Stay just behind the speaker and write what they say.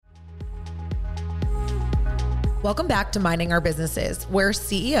Welcome back to Minding Our Businesses, where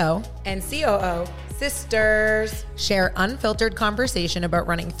CEO and COO sisters share unfiltered conversation about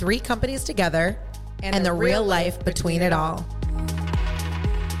running 3 companies together and the real life between it all.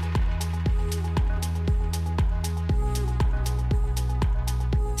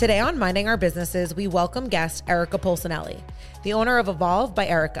 Today on Minding Our Businesses, we welcome guest Erika Polsinelli, the owner of Evolve by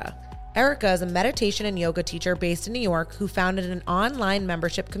Erika. Erika is a meditation and yoga teacher based in New York who founded an online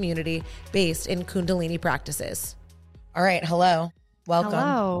membership community based in Kundalini practices. All right. Hello. Welcome.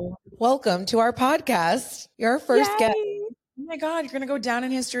 Hello. Welcome to our podcast. You're our first guest. Oh my God, you're going to go down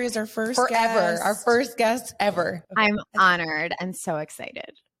in history as our first Forever. guest. Our first guest ever. I'm honored and so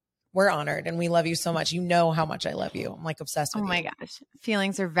excited. We're honored and we love you so much. You know how much I love you. I'm like obsessed with you. Oh my gosh.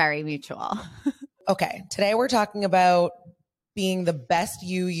 Feelings are very mutual. Okay. Today we're talking about being the best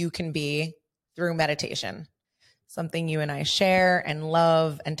you can be through meditation. Something you and I share and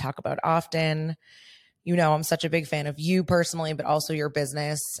love and talk about often. You know, I'm such a big fan of you personally, but also your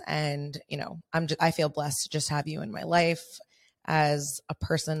business. And, you know, I feel blessed to just have you in my life as a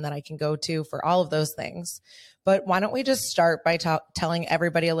person that I can go to for all of those things. But why don't we just start by telling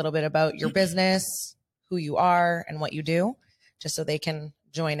everybody a little bit about your business, who you are and what you do, just so they can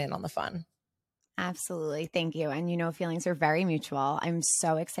join in on the fun. Absolutely. Thank you. And you know, feelings are very mutual. I'm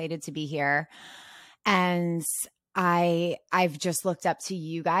so excited to be here. And I've just looked up to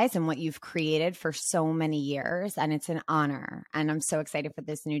you guys and what you've created for so many years. And it's an honor. And I'm so excited for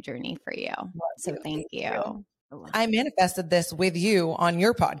this new journey for you. So thank you. I manifested this with you on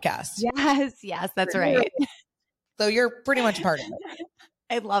your podcast. Yes, that's right. So you're pretty much part of it.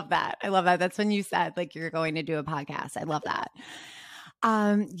 I love that. That's when you said like you're going to do a podcast. I love that.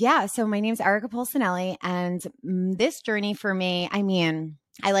 So my name's Erika Polsinelli, and this journey for me, I mean,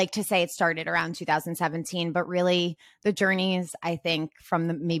 I like to say it started around 2017, but really the journeys, I think,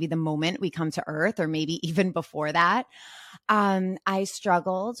 from maybe the moment we come to Earth, or maybe even before that. I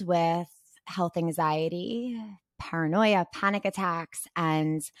struggled with health anxiety, paranoia, panic attacks,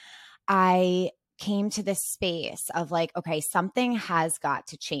 and I came to this space of like, okay, something has got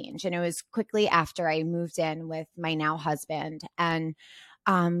to change. And it was quickly after I moved in with my now husband, and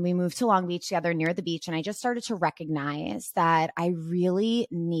we moved to Long Beach together near the beach. And I just started to recognize that I really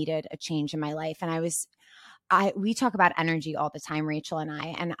needed a change in my life. And we talk about energy all the time, Rachael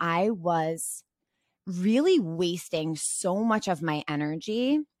and I was really wasting so much of my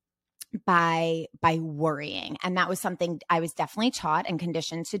energy by worrying. And that was something I was definitely taught and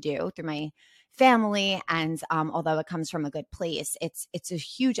conditioned to do through my family. And although it comes from a good place, it's a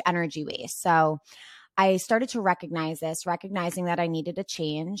huge energy waste. So I started to recognize this, recognizing that I needed a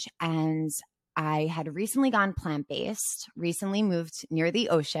change. And I had recently gone plant-based, recently moved near the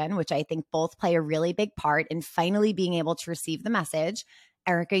ocean, which I think both play a really big part in finally being able to receive the message,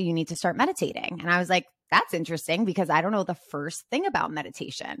 Erika, you need to start meditating. And I was like, that's interesting because I don't know the first thing about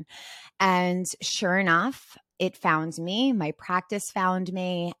meditation. And sure enough, it found me, my practice found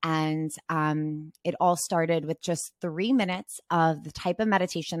me, and it all started with just 3 minutes of the type of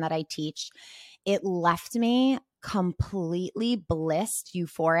meditation that I teach. It left me completely blissed,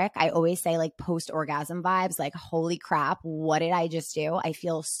 euphoric. I always say like post-orgasm vibes, like, holy crap, what did I just do? I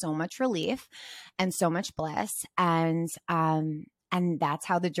feel so much relief and so much bliss. And that's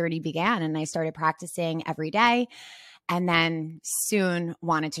how the journey began. And I started practicing every day, and then soon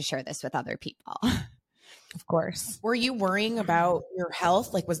wanted to share this with other people. Of course. Were you worrying about your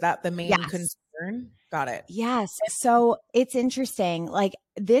health? Like, was that the main concern? Got it. Yes. So it's interesting. Like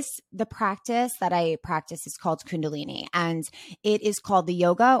the practice that I practice is called Kundalini, and it is called the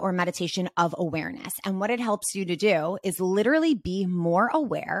yoga or meditation of awareness. And what it helps you to do is literally be more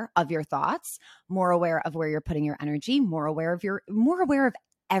aware of your thoughts, more aware of where you're putting your energy, more aware of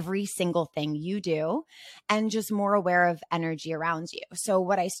every single thing you do, and just more aware of energy around you. So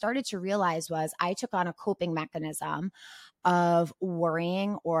what I started to realize was I took on a coping mechanism of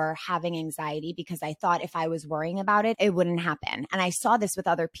worrying or having anxiety because I thought if I was worrying about it, it wouldn't happen. And I saw this with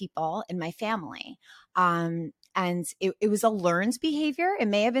other people in my family. And it was a learned behavior. It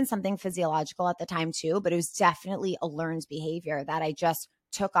may have been something physiological at the time too, but it was definitely a learned behavior that I just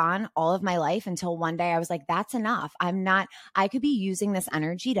took on all of my life until one day I was like, that's enough. I could be using this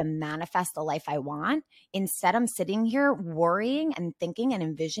energy to manifest the life I want. Instead, I'm sitting here worrying and thinking and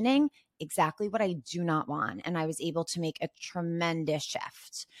envisioning exactly what I do not want. And I was able to make a tremendous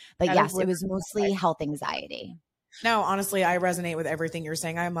shift. But yes, it was mostly health anxiety. No, honestly, I resonate with everything you're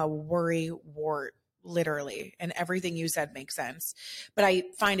saying. I'm a worry wart, literally, and everything you said makes sense. But I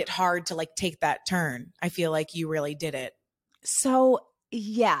find it hard to like take that turn. I feel like you really did it. So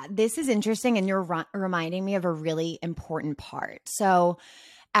yeah, this is interesting. And you're reminding me of a really important part. So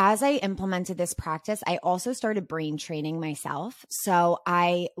As I implemented this practice, I also started brain training myself. So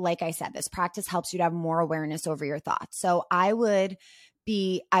like I said, this practice helps you to have more awareness over your thoughts. So I would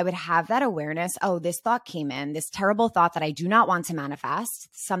have that awareness. Oh, this thought came in, this terrible thought that I do not want to manifest,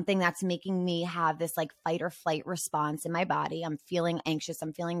 something that's making me have this like fight or flight response in my body. I'm feeling anxious.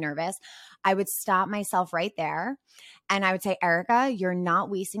 I'm feeling nervous. I would stop myself right there. And I would say, Erika, you're not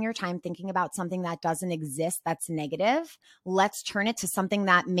wasting your time thinking about something that doesn't exist, that's negative. Let's turn it to something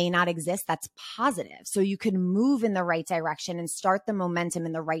that may not exist, that's positive. So you can move in the right direction and start the momentum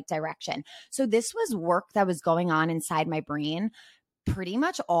in the right direction. So this was work that was going on inside my brain pretty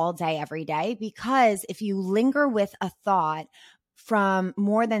much all day, every day, because if you linger with a thought from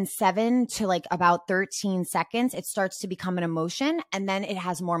more than 7 to like about 13 seconds, it starts to become an emotion, and then it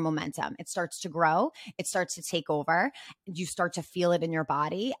has more momentum. It starts to grow. It starts to take over. You start to feel it in your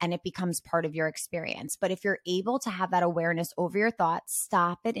body, and it becomes part of your experience. But if you're able to have that awareness over your thoughts,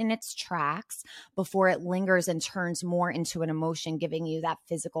 stop it in its tracks before it lingers and turns more into an emotion, giving you that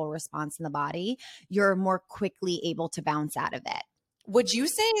physical response in the body, you're more quickly able to bounce out of it. Would you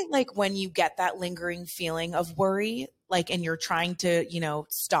say like when you get that lingering feeling of worry, like, and you're trying to,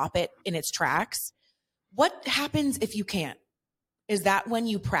 stop it in its tracks, what happens if you can't? Is that when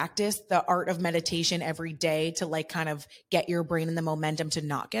you practice the art of meditation every day to like kind of get your brain in the momentum to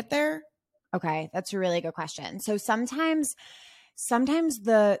not get there? Okay, that's a really good question. So sometimes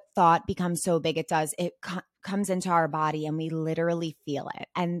the thought becomes so big, it comes into our body and we literally feel it.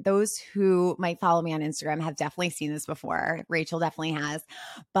 And those who might follow me on Instagram have definitely seen this before. Rachael definitely has.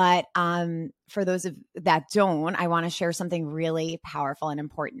 But for those that don't, I want to share something really powerful and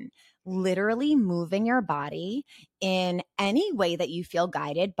important. Literally moving your body in any way that you feel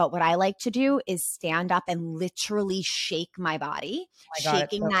guided. But what I like to do is stand up and literally shake my body,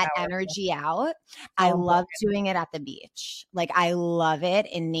 shaking that energy out. I love doing it at the beach. Like I love it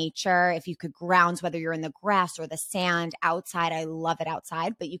in nature. If you could ground, whether you're in the grass or the sand outside, I love it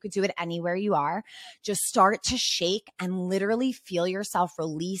outside, but you could do it anywhere you are. Just start to shake and literally feel yourself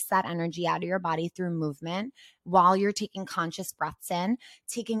release that energy out of your body through movement while you're taking conscious breaths in.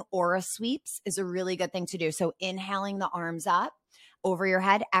 Taking aura sweeps is a really good thing to do. So inhaling the arms up over your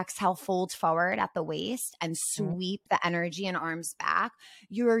head, exhale, fold forward at the waist and sweep the energy and arms back.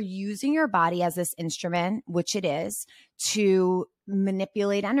 You're using your body as this instrument, which it is, to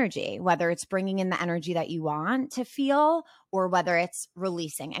manipulate energy, whether it's bringing in the energy that you want to feel or whether it's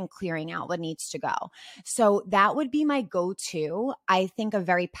releasing and clearing out what needs to go. So that would be my go-to. I think a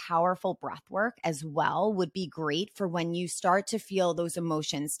very powerful breath work as well would be great for when you start to feel those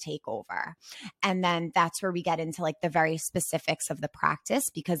emotions take over. And then that's where we get into like the very specifics of the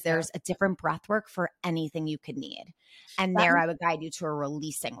practice, because there's a different breath work for anything you could need. And there I would guide you to a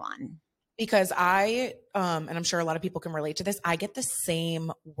releasing one. Because I, and I'm sure a lot of people can relate to this, I get the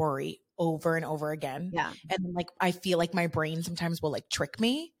same worry over and over again. Yeah. And like, I feel like my brain sometimes will like trick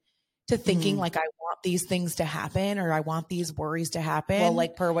me to thinking like I want these things to happen or I want these worries to happen. Well,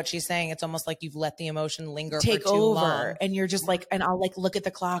 like per what she's saying, it's almost like you've let the emotion linger take for too over long. And you're just like, and I'll like look at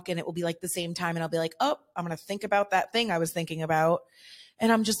the clock and it will be like the same time. And I'll be like, oh, I'm going to think about that thing I was thinking about.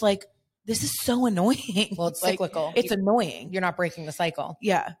 And I'm just like, this is so annoying. Well, it's like, cyclical. It's annoying. You're not breaking the cycle.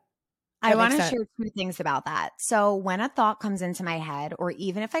 Yeah. I want to share 2 things about that. So when a thought comes into my head, or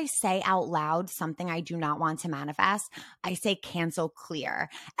even if I say out loud something I do not want to manifest, I say cancel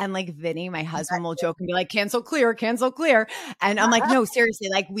clear. And like Vinny, my husband, will joke and be like, cancel clear, cancel clear. And I'm like, no, seriously,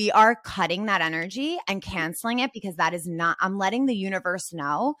 like we are cutting that energy and canceling it, because that is not, I'm letting the universe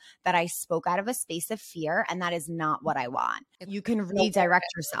know that I spoke out of a space of fear and that is not what I want. You can redirect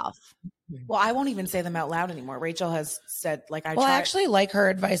yourself. Well, I won't even say them out loud anymore. Rachael has said, like, I actually like her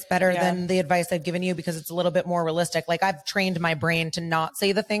advice better than the advice I've given you, because it's a little bit more realistic. Like I've trained my brain to not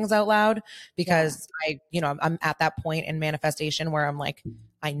say the things out loud because I'm at that point in manifestation where I'm like,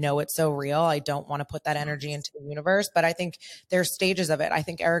 I know it's so real. I don't want to put that energy into the universe, but I think there's stages of it. I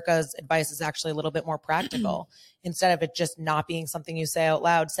think Erika's advice is actually a little bit more practical. Instead of it just not being something you say out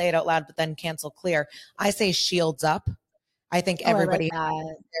loud, say it out loud, but then cancel clear. I say shields up. I think everybody has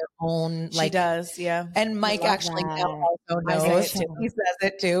their own, like, she does. Yeah. And Mike actually also knows. He says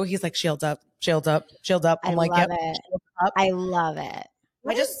it too. He's like, shields up, shields up, shields up. I'm like, yep, I love it.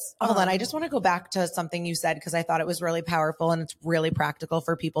 Hold on. I just want to go back to something you said, because I thought it was really powerful and it's really practical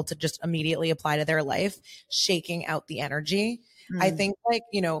for people to just immediately apply to their life, shaking out the energy. I think like,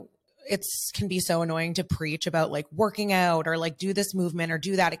 can be so annoying to preach about like working out or like do this movement or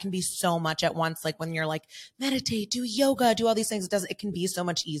do that. It can be so much at once. Like when you're like meditate, do yoga, do all these things, it can be so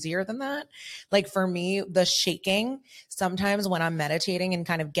much easier than that. Like for me, the shaking, sometimes when I'm meditating and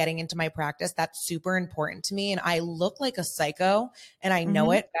kind of getting into my practice, that's super important to me. And I look like a psycho and I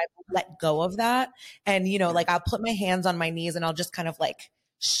know it. I let go of that. And, you know, like I'll put my hands on my knees and I'll just kind of like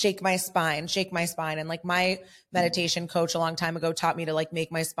shake my spine. And like my meditation coach a long time ago taught me to like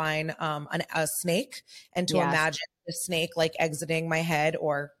make my spine a snake and to imagine the snake like exiting my head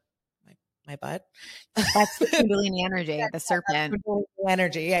or my butt. That's the Kundalini energy, the serpent.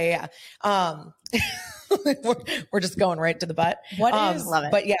 Energy. Yeah. We're just going right to the butt. Love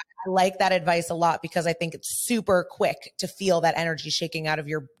it. But yeah, I like that advice a lot because I think it's super quick to feel that energy shaking out of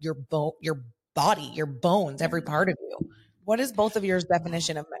your body, your bones, every part of you. What is both of yours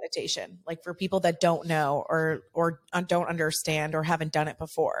definition of meditation? Like for people that don't know or don't understand or haven't done it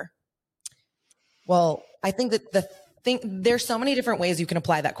before. Well, I think that there's so many different ways you can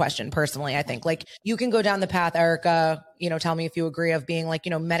apply that question. Personally, I think like you can go down the path, Erika, you know, tell me if you agree, of being like,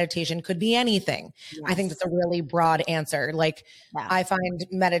 you know, meditation could be anything. Yes. I think that's a really broad answer. Like I find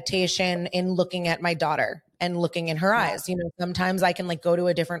meditation in looking at my daughter and looking in her eyes. You know, sometimes I can like go to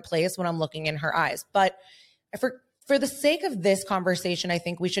a different place when I'm looking in her eyes, but for the sake of this conversation, I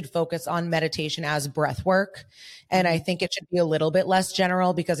think we should focus on meditation as breath work. And I think it should be a little bit less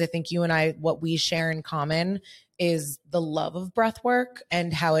general because I think you and I, what we share in common is the love of breath work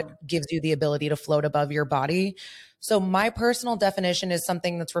and how it gives you the ability to float above your body. So my personal definition is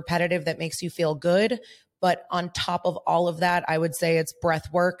something that's repetitive that makes you feel good. But on top of all of that, I would say it's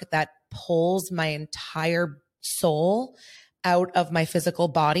breath work that pulls my entire soul out of my physical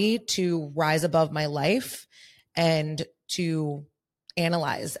body to rise above my life and to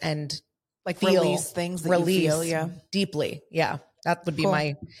analyze and like feel, release things that you feel deeply. Yeah. That would be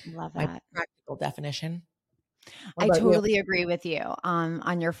my practical definition. I totally agree with you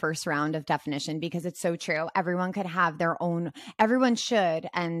on your first round of definition because it's so true. Everyone should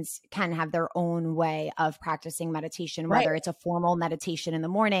and can have their own way of practicing meditation, whether it's a formal meditation in the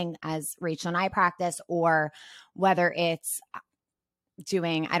morning as Rachel and I practice, or whether it's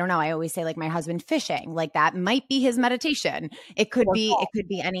doing, I don't know, I always say like my husband fishing, like that might be his meditation. It could be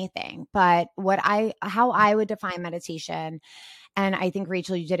anything. But how I would define meditation, and I think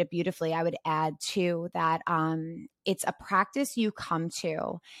Rachel, you did it beautifully. I would add too that it's a practice you come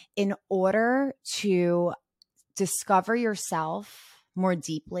to in order to discover yourself more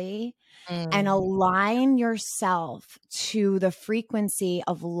deeply and align yourself to the frequency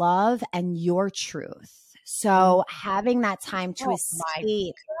of love and your truth. So having that time to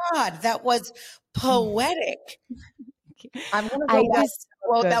escape. My God, that was poetic. I'm going to go back.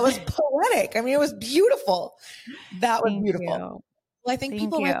 Well, that was poetic. I mean, it was beautiful. That was beautiful. Well, I think you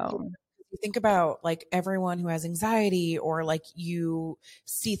think about like everyone who has anxiety or like you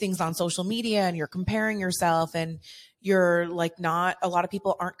see things on social media and you're comparing yourself and you're like not, a lot of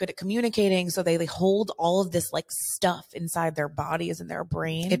people aren't good at communicating. So they hold all of this like stuff inside their bodies and their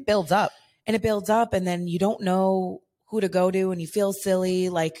brain. It builds up. And then you don't know who to go to and you feel silly.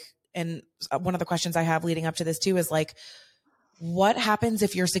 Like, and one of the questions I have leading up to this too is like, what happens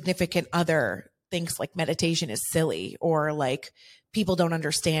if your significant other thinks like meditation is silly or like people don't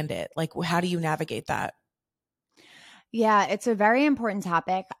understand it? Like, how do you navigate that? Yeah, it's a very important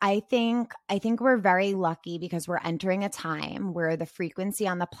topic. I think we're very lucky because we're entering a time where the frequency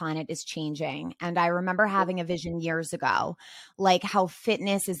on the planet is changing. And I remember having a vision years ago, like how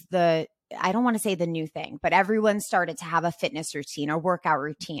fitness is I don't want to say the new thing, but everyone started to have a fitness routine or workout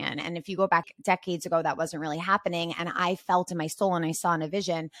routine. And if you go back decades ago, that wasn't really happening. And I felt in my soul and I saw in a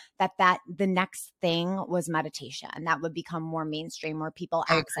vision that the next thing was meditation. That would become more mainstream, more people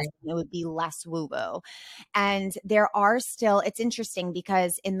access. It would be less woo-woo. And there are still, it's interesting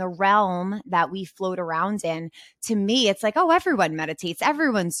because in the realm that we float around in, to me, it's like, oh, everyone meditates.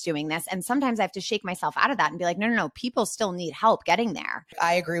 Everyone's doing this. And sometimes I have to shake myself out of that and be like, no, people still need help getting there.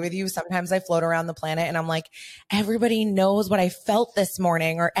 I agree with you. Sometimes I float around the planet and I'm like, everybody knows what I felt this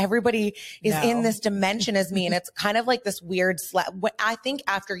morning, or everybody is in this dimension as me. And it's kind of like this weird I think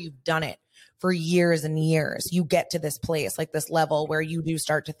after you've done it for years and years, you get to this place, like this level where you do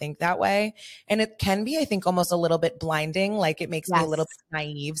start to think that way. And it can be, I think, almost a little bit blinding. Like it makes me a little bit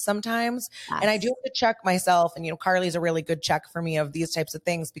naive sometimes. And I do have to check myself. And, Carly's a really good check for me of these types of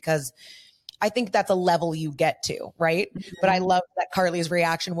things because I think that's a level you get to, right? Mm-hmm. But I love that Carly's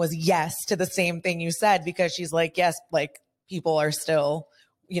reaction was yes to the same thing you said, because she's like, yes, like people are still,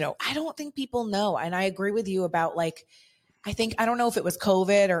 I don't think people know. And I agree with you about like, I don't know if it was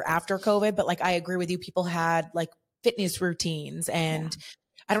COVID or after COVID, but like, I agree with you. People had like fitness routines and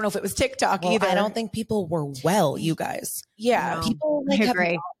I don't know if it was TikTok Well, either. I don't think people were well, you guys. Yeah. No. People like I have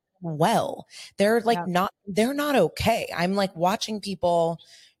agree. not been well. They're like Yep. they're not okay. I'm like watching people,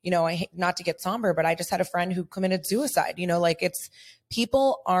 I hate not to get somber, but I just had a friend who committed suicide, like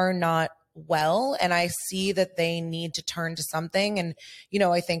people are not well, and I see that they need to turn to something. And,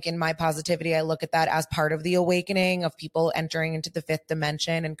 I think in my positivity, I look at that as part of the awakening of people entering into the fifth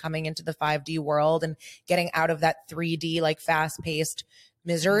dimension and coming into the 5D world and getting out of that 3D, like fast paced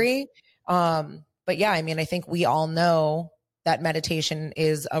misery. But yeah, I mean, I think we all know that meditation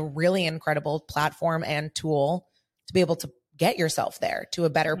is a really incredible platform and tool to be able to get yourself there to a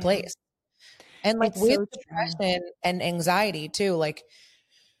better place. And like It's with so depression and anxiety too, like,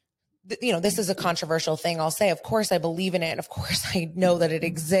 this is a controversial thing. I'll say, of course I believe in it. Of course I know that it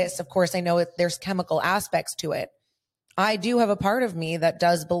exists. Of course I know there's chemical aspects to it. I do have a part of me that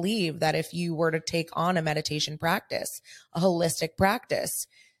does believe that if you were to take on a meditation practice, a holistic practice,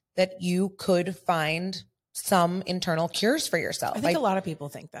 that you could find some internal cures for yourself. I think a lot of people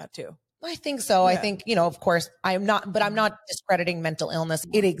think that too. I think so. Yeah. I think, of course I'm not discrediting mental illness.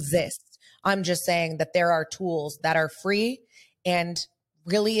 It exists. I'm just saying that there are tools that are free and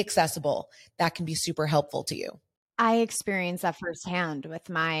really accessible that can be super helpful to you. I experienced that firsthand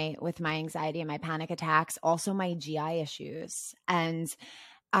with my anxiety and my panic attacks, also my GI issues. And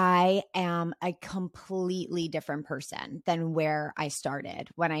I am a completely different person than where I started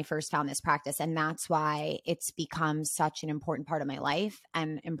when I first found this practice. And that's why it's become such an important part of my life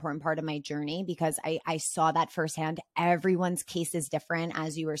and important part of my journey, because I saw that firsthand. Everyone's case is different,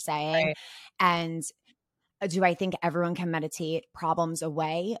 as you were saying. Right. And do I think everyone can meditate problems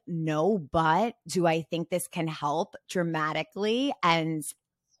away? No, but do I think this can help dramatically and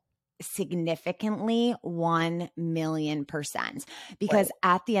significantly? 1,000,000%. Because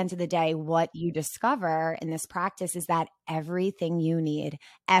at the end of the day, what you discover in this practice is that everything you need,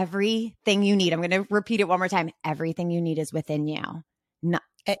 I'm going to repeat it one more time. Everything you need is within you.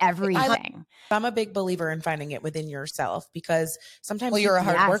 Everything. I'm a big believer in finding it within yourself, because sometimes you're a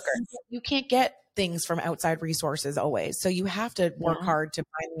hard worker. You can't get things from outside resources always. So you have to work hard to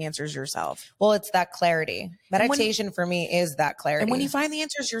find the answers yourself. Well, it's that clarity. Meditation for me is that clarity. And when you find the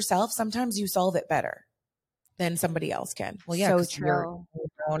answers yourself, sometimes you solve it better than somebody else can. Well, yeah, so true. You're in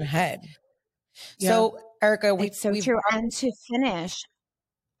your own head. Yeah. So, Erika, it's so true. And to finish,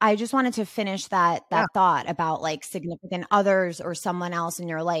 I just wanted to finish that thought about like significant others or someone else in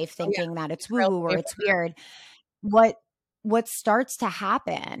your life thinking that it's woo-woo or it's weird. What starts to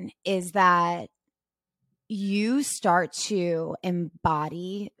happen is that you start to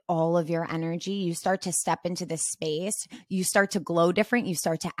embody all of your energy. You start to step into this space. You start to glow different. You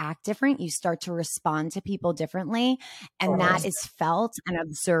start to act different. You start to respond to people differently. And that is felt and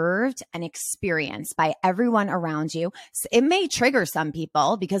observed and experienced by everyone around you. So it may trigger some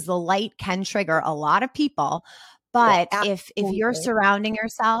people because the light can trigger a lot of people. But if you're surrounding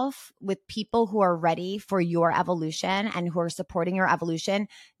yourself with people who are ready for your evolution and who are supporting your evolution,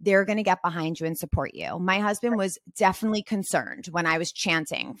 they're going to get behind you and support you. My husband was definitely concerned when I was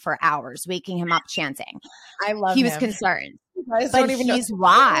chanting for hours, waking him up chanting. I love He him. was concerned. But But he's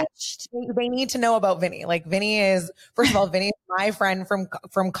watched. They need to know about Vinny. Like Vinny is, first of all, Vinny is my friend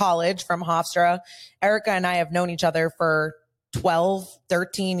from college, from Hofstra. Erika and I have known each other for 12,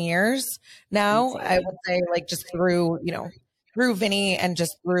 13 years now. I would say like just through Vinny and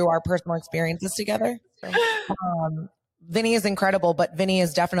just through our personal experiences together. Vinny is incredible, but Vinny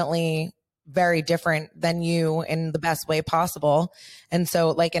is definitely very different than you in the best way possible. And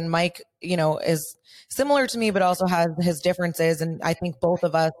so like, and Mike, is similar to me, but also has his differences. And I think both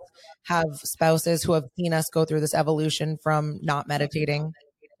of us have spouses who have seen us go through this evolution from not meditating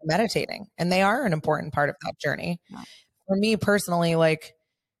to meditating. And they are an important part of that journey. For me personally, like,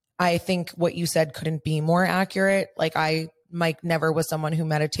 I think what you said couldn't be more accurate. Like Mike never was someone who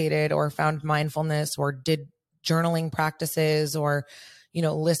meditated or found mindfulness or did journaling practices or,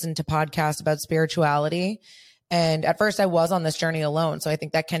 listened to podcasts about spirituality. And at first I was on this journey alone. So I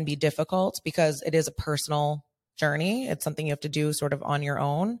think that can be difficult because it is a personal journey. It's something you have to do sort of on your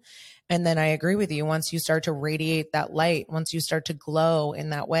own. And then I agree with you. Once you start to radiate that light, once you start to glow in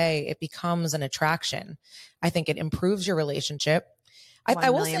that way, it becomes an attraction. I think it improves your relationship. I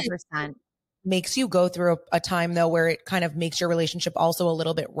will say it makes you go through a time though, where it kind of makes your relationship also a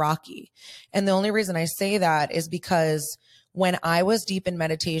little bit rocky. And the only reason I say that is because when I was deep in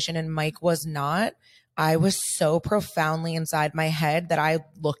meditation and Mike was not, I was so profoundly inside my head that I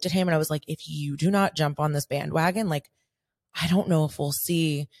looked at him and I was like, if you do not jump on this bandwagon, like, I don't know if we'll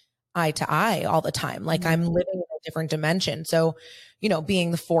see eye to eye all the time. Like I'm living in different dimension. So,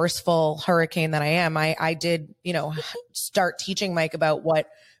 being the forceful hurricane that I am, I did, start teaching Mike about what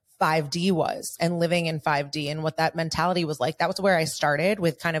 5D was and living in 5D and what that mentality was like. That was where I started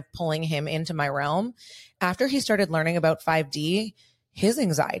with kind of pulling him into my realm. After he started learning about 5D, his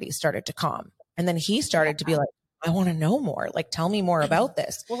anxiety started to calm. And then he started to be like, I want to know more. Like, tell me more about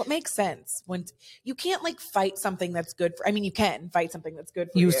this. Well, it makes sense when you can't like fight something that's good for, you can fight something that's good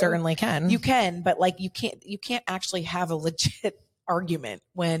for you. You certainly can. You can, but like, you can't actually have a legit argument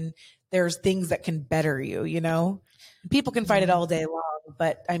when there's things that can better you, people can fight it all day long,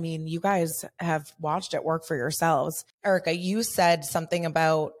 but you guys have watched it work for yourselves. Erika, you said something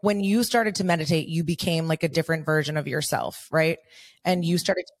about when you started to meditate, you became like a different version of yourself, right? And you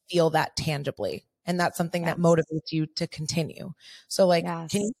started to feel that tangibly. And that's something that motivates you to continue. So can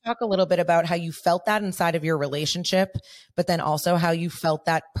you talk a little bit about how you felt that inside of your relationship, but then also how you felt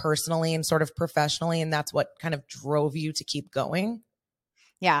that personally and sort of professionally? And that's what kind of drove you to keep going?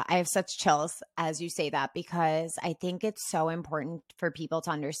 Yeah, I have such chills as you say that, because I think it's so important for people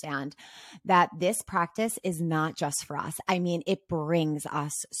to understand that this practice is not just for us. It brings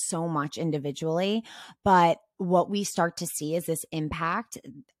us so much individually, but what we start to see is this impact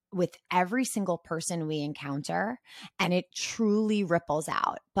with every single person we encounter, and it truly ripples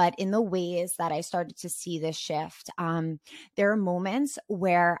out. But in the ways that I started to see this shift, there are moments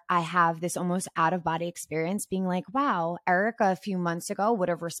where I have this almost out of body experience being like, wow, Erika a few months ago would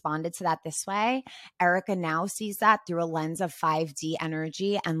have responded to that this way. Erika now sees that through a lens of 5D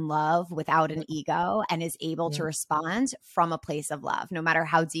energy and love without an ego, and is able to respond from a place of love, no matter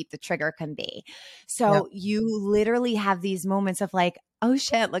how deep the trigger can be. So you literally have these moments of like, oh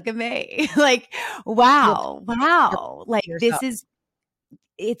shit, look at me. Like, wow. Like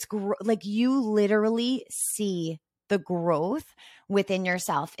like you literally see the growth within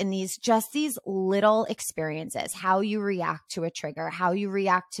yourself in these little experiences, how you react to a trigger, how you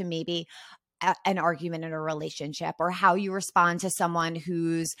react to maybe an argument in a relationship, or how you respond to someone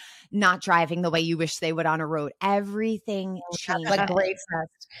who's not driving the way you wish they would on a road. Everything changes. That's a great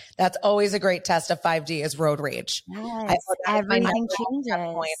test. That's always a great test of 5D is road rage. Yes, everything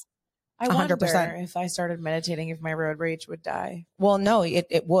changes. I 100%. Wonder if I started meditating, if my road rage would die. Well, no,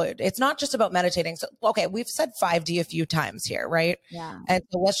 it would. It's not just about meditating. So, okay, we've said 5D a few times here, right? Yeah. And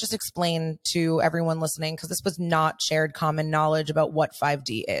so let's just explain to everyone listening, because this was not shared common knowledge about what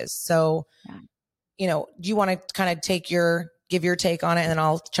 5D is. So, do you want to kind of give your take on it, and then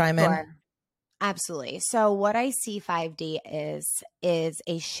I'll chime in? Absolutely. So what I see 5D is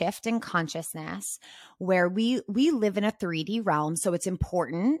a shift in consciousness where we live in a 3D realm. So it's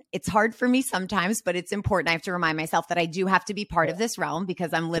important. It's hard for me sometimes, but it's important. I have to remind myself that I do have to be part of this realm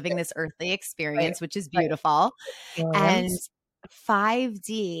because I'm living this earthly experience, which is beautiful. And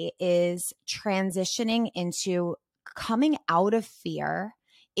 5D is transitioning into coming out of fear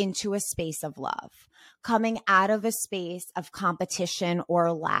into a space of love, coming out of a space of competition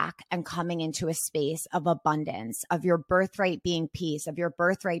or lack, and coming into a space of abundance, of your birthright being peace, of your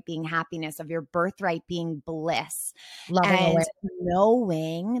birthright being happiness, of your birthright being bliss, and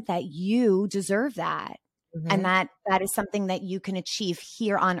knowing that you deserve that. And that is something that you can achieve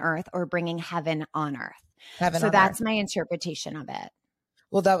here on earth, or bringing heaven on earth. So that's my interpretation of it.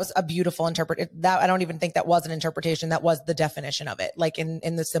 Well, that was a beautiful interpretation. That I don't even think that was an interpretation. That was the definition of it, like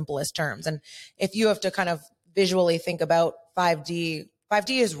in the simplest terms. And if you have to kind of visually think about 5D,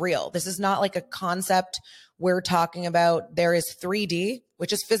 5D is real. This is not like a concept we're talking about. There is 3D,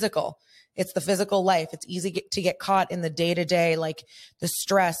 which is physical. It's the physical life. It's easy to get caught in the day-to-day, like the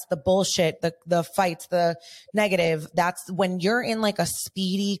stress, the bullshit, the fights, the negative. That's when you're in like a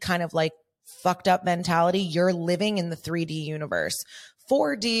speedy kind of like fucked up mentality. You're living in the 3D universe.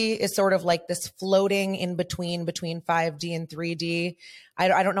 4D is sort of like this floating in between 5D and 3D.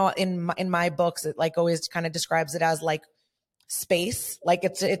 I don't know. In my books, it like always kind of describes it as like space. Like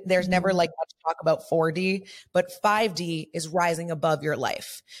there's never like much talk about 4D, but 5D is rising above your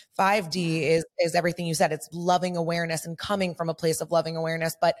life. 5D is everything you said. It's loving awareness and coming from a place of loving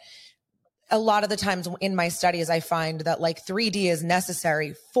awareness. But a lot of the times in my studies, I find that like 3D is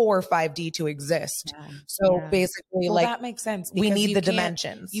necessary for 5D to exist. Yeah. So basically, well, that makes sense. We need the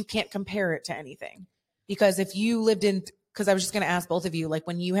dimensions. You can't compare it to anything, because if you lived in, because I was just going to ask both of you, like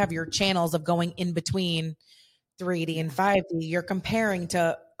when you have your channels of going in between 3D and 5D, you're comparing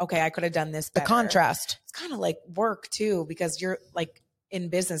to, okay, I could have done this better. The contrast. It's kind of like work too, because you're like in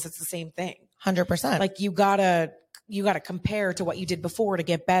business, it's the same thing. 100%. Like you gotta compare to what you did before to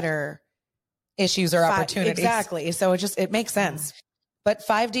get better. Issues or opportunities. Exactly. So it makes sense. But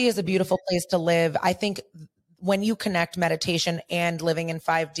 5D is a beautiful place to live. I think when you connect meditation and living in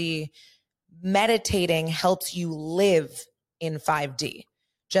 5D, meditating helps you live in 5D,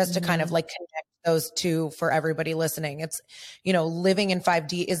 just to kind of like connect those two for everybody listening. It's, you know, living in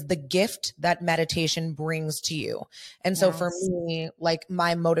 5D is the gift that meditation brings to you. And so for me, like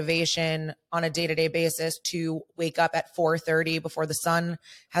my motivation on a day-to-day basis to wake up at 4:30 before the sun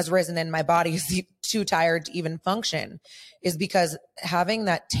has risen and my body is too tired to even function is because having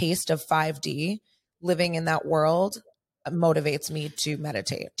that taste of 5D, living in that world, motivates me to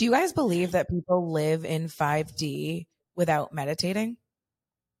meditate. Do you guys believe that people live in 5D without meditating?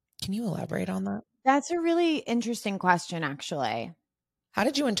 Can you elaborate on that? That's a really interesting question, actually. How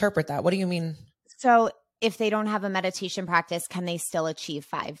did you interpret that? What do you mean? So if they don't have a meditation practice, can they still achieve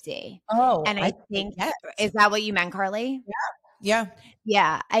 5D? Oh, And I think, is that what you meant, Carly? Yeah.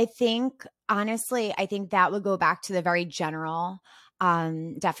 Yeah. I think, honestly, I think that would go back to the very general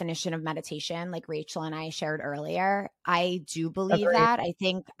definition of meditation, like Rachael and I shared earlier. I do believe that. I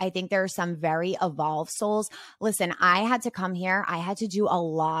think there are some very evolved souls. Listen, I had to come here. I had to do a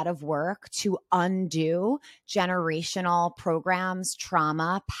lot of work to undo generational programs,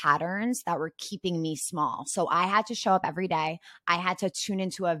 trauma, patterns that were keeping me small. So I had to show up every day. I had to tune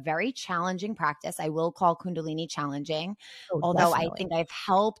into a very challenging practice. I will call Kundalini challenging, although definitely. I think I've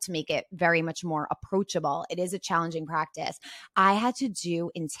helped make it very much more approachable. It is a challenging practice. I had to do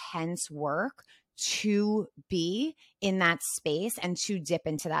intense work to be in that space and to dip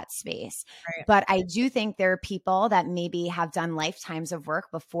into that space. Right. But I do think there are people that maybe have done lifetimes of work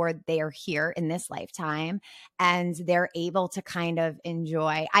before they are here in this lifetime and they're able to kind of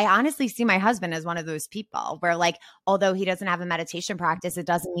enjoy. I honestly see my husband as one of those people where, like, although he doesn't have a meditation practice, it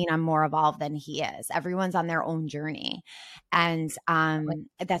doesn't mean I'm more evolved than he is. Everyone's on their own journey. And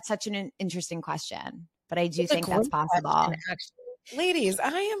that's such an interesting question, but I do think that's possible. Ladies, I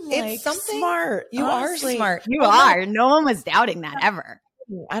am like smart. You honestly, are smart. You are. No one was doubting that ever.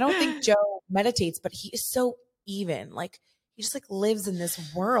 I don't think Joe meditates, but he is so even. Like he just like lives in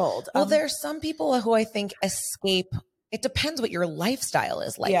this world. Well, there's some people who I think escape. It depends what your lifestyle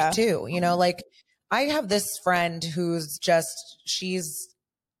is like too. You know, like I have this friend who's she's,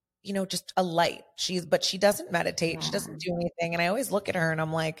 you know, just a light. But she doesn't meditate. Yeah. She doesn't do anything. And I always look at her and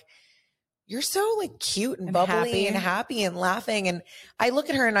I'm like, you're so like cute and bubbly and happy and laughing. And I look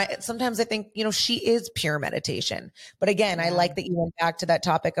at her and sometimes I think, you know, she is pure meditation. But again, I like that you went back to that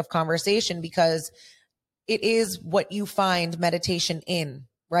topic of conversation because it is what you find meditation in,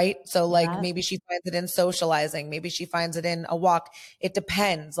 right? So like maybe she finds it in socializing. Maybe she finds it in a walk. It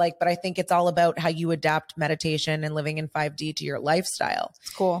depends. Like, but I think it's all about how you adapt meditation and living in 5D to your lifestyle.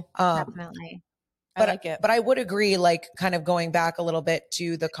 It's cool. Definitely. But I like it. But I would agree, like kind of going back a little bit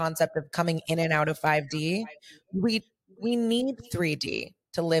to the concept of coming in and out of 5D, we need 3D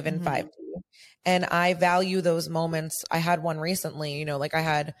to live in 5D. And I value those moments. I had one recently, you know, like I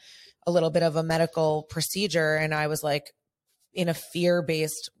had a little bit of a medical procedure and I was like in a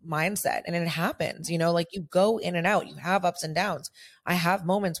fear-based mindset. And it happens, you know, like you go in and out, you have ups and downs. I have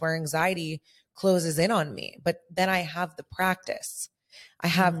moments where anxiety closes in on me, but then I have the practice. I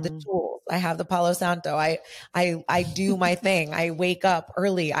have the tools. I have the Palo Santo. I do my thing. I wake up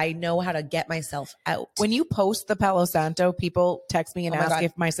early. I know how to get myself out. When you post the Palo Santo, people text me and ask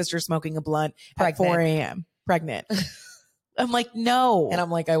if my sister's smoking a blunt at 4 a.m. Pregnant. I'm like, no. And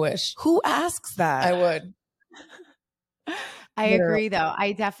I'm like, I wish. Who asks that? I would. I agree though.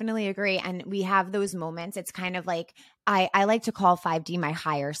 I definitely agree. And we have those moments. It's kind of like, I like to call 5D my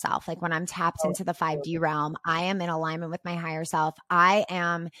higher self. Like when I'm tapped into the 5D realm, I am in alignment with my higher self. I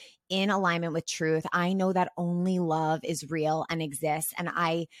am in alignment with truth. I know that only love is real and exists. And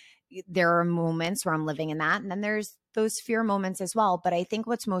there are moments where I'm living in that. And then there's those fear moments as well. But I think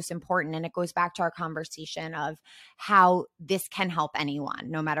what's most important, and it goes back to our conversation of how this can help anyone,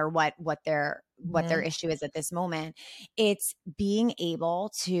 no matter what their issue is at this moment, it's being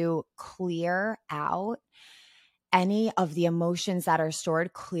able to clear out any of the emotions that are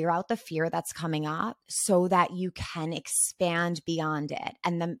stored, clear out the fear that's coming up so that you can expand beyond it.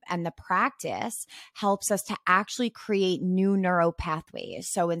 And the practice helps us to actually create new neural pathways.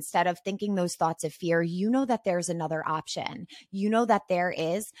 So instead of thinking those thoughts of fear, you know that there's another option. You know that there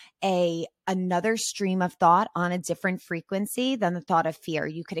is another stream of thought on a different frequency than the thought of fear.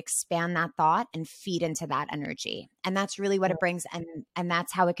 You could expand that thought and feed into that energy. And that's really what it brings. And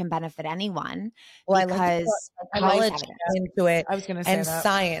that's how it can benefit anyone. Well, because I like into it. I was going to say and that.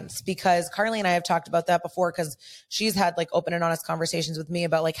 Science, because Carly and I have talked about that before, because she's had like open and honest conversations with me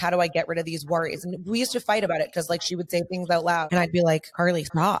about like, how do I get rid of these worries? And we used to fight about it because like she would say things out loud and I'd be like, Carly,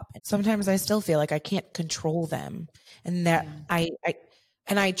 stop. Sometimes I still feel like I can't control them. And that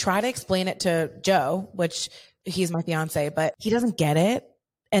I try to explain it to Joe, which he's my fiance, but he doesn't get it.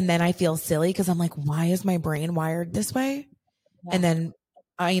 And then I feel silly because I'm like, why is my brain wired this way? Yeah. And then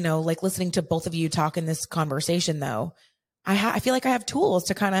I, like listening to both of you talk in this conversation though, I feel like I have tools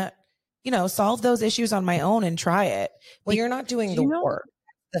to kind of, solve those issues on my own and try it. Well, you're not doing the work.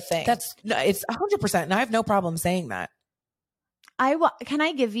 The thing it's 100%. And I have no problem saying that. Can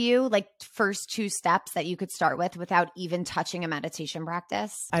I give you like first 2 steps that you could start with without even touching a meditation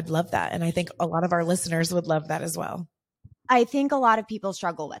practice? I'd love that. And I think a lot of our listeners would love that as well. I think a lot of people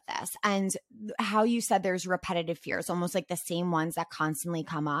struggle with this. And how you said there's repetitive fears, almost like the same ones that constantly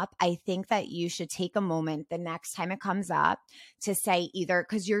come up. I think that you should take a moment the next time it comes up to say either,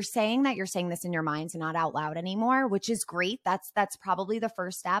 because you're saying that you're saying this in your mind and not out loud anymore, which is great. That's probably the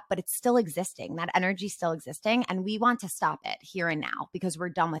first step, but it's still existing. That energy is still existing. And we want to stop it here and now because we're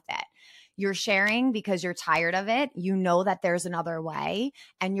done with it. You're sharing because you're tired of it. You know that there's another way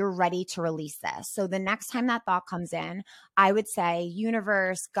and you're ready to release this. So the next time that thought comes in, I would say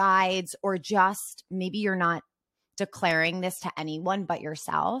universe, guides, or just maybe you're not declaring this to anyone but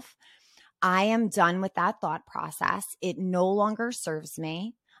yourself. I am done with that thought process. It no longer serves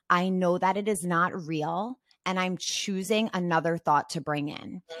me. I know that it is not real and I'm choosing another thought to bring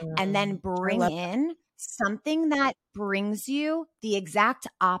in. And then bring in something that brings you the exact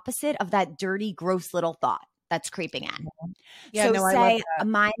opposite of that dirty, gross little thought that's creeping in. Yeah, so no, say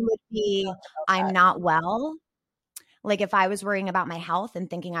mine would be, I'm not well. Like if I was worrying about my health and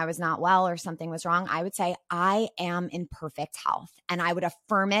thinking I was not well or something was wrong, I would say, I am in perfect health. And I would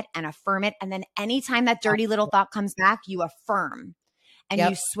affirm it and affirm it. And then anytime that dirty little thought comes back, you affirm and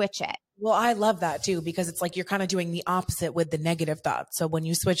you switch it. Well, I love that too, because it's like you're kind of doing the opposite with the negative thoughts. So when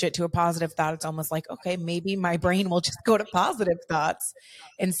you switch it to a positive thought, it's almost like, okay, maybe my brain will just go to positive thoughts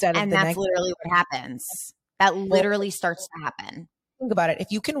instead of the negative. And that's literally what happens. That literally starts to happen. Think about it. If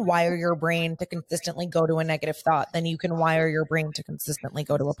you can wire your brain to consistently go to a negative thought, then you can wire your brain to consistently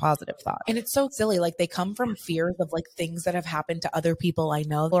go to a positive thought. And it's so silly. Like they come from fears of like things that have happened to other people I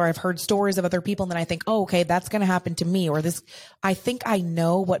know, or I've heard stories of other people. And then I think, oh, okay, that's going to happen to me. Or this, I think I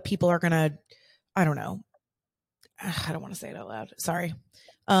know what people are going to, I don't know. I don't want to say it out loud. Sorry.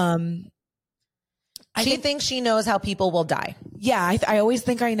 She thinks she knows how people will die. Yeah. I always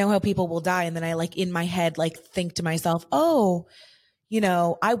think I know how people will die. And then I like in my head, like think to myself, oh,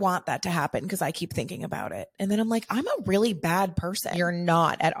 I want that to happen because I keep thinking about it. And then I'm like, I'm a really bad person. You're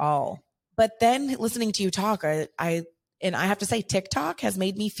not at all. But then listening to you talk, I have to say TikTok has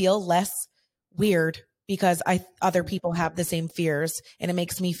made me feel less weird because other people have the same fears and it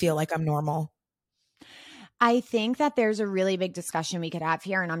makes me feel like I'm normal. I think that there's a really big discussion we could have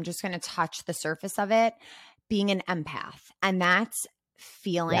here, and I'm just going to touch the surface of it, being an empath. And that's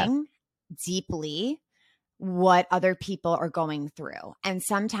feeling deeply what other people are going through. And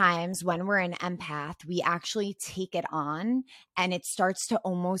sometimes when we're an empath, we actually take it on and it starts to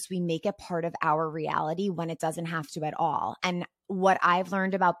we make it part of our reality when it doesn't have to at all. And what I've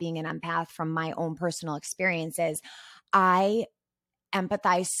learned about being an empath from my own personal experiences, I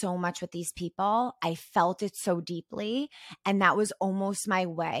empathize so much with these people. I felt it so deeply. And that was almost my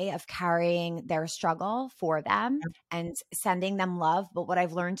way of carrying their struggle for them and sending them love. But what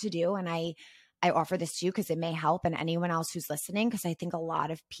I've learned to do, and I offer this to you because it may help and anyone else who's listening, because I think a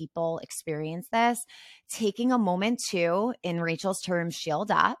lot of people experience this, taking a moment to, in Rachel's terms, shield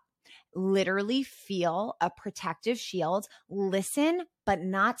up, literally feel a protective shield, listen, but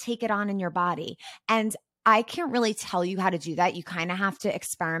not take it on in your body. And I can't really tell you how to do that. You kind of have to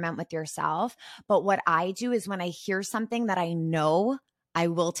experiment with yourself. But what I do is when I hear something that I know I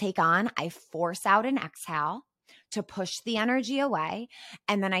will take on, I force out an exhale to push the energy away.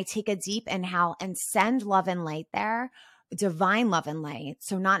 And then I take a deep inhale and send love and light there, divine love and light.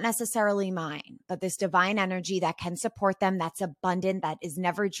 So not necessarily mine, but this divine energy that can support them, that's abundant, that is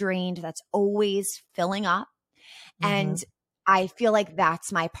never drained, that's always filling up. Mm-hmm. And I feel like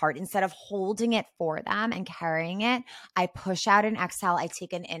that's my part. Instead of holding it for them and carrying it, I push out an exhale, I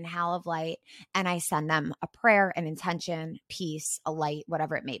take an inhale of light, and I send them a prayer, an intention, peace, a light,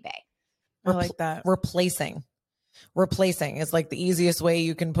 whatever it may be. I like that. Replacing is like the easiest way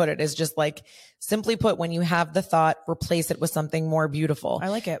you can put it, is just like, simply put, when you have the thought, replace it with something more beautiful. I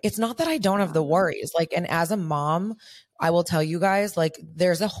like it. It's not that I don't have the worries. Like, and as a mom, I will tell you guys, like,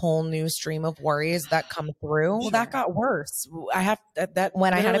 there's a whole new stream of worries that come through. Well, that got worse. I have that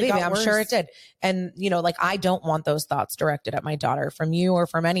when I had a baby, I'm sure it did. And like, I don't want those thoughts directed at my daughter from you or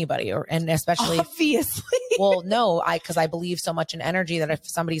from anybody, and especially obviously. Well, no, because I believe so much in energy that if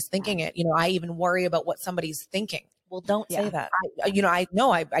somebody's thinking it, I even worry about what somebody's thinking. Well, don't say that. I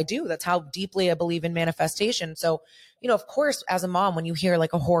know I do. That's how deeply I believe in manifestation. So, of course, as a mom, when you hear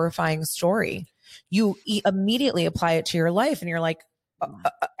like a horrifying story, you immediately apply it to your life and you're like,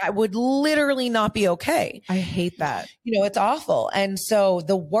 I would literally not be okay. I hate that. It's awful. And so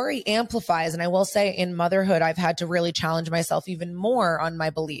the worry amplifies. And I will say in motherhood, I've had to really challenge myself even more on my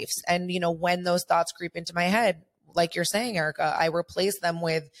beliefs. And, when those thoughts creep into my head, like you're saying, Erika, I replace them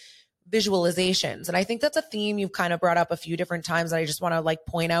with visualizations. And I think that's a theme you've kind of brought up a few different times that I just want to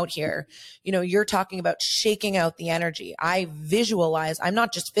point out here. You're talking about shaking out the energy. I visualize, I'm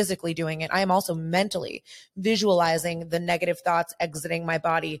not just physically doing it. I am also mentally visualizing the negative thoughts exiting my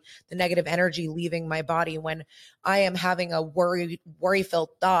body, the negative energy leaving my body. When I am having a worry-filled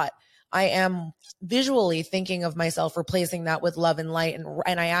thought, I am visually thinking of myself replacing that with love and light.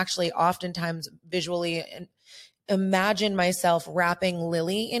 And I actually oftentimes visually imagine myself wrapping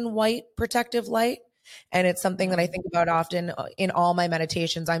Lily in white protective light. And it's something that I think about often in all my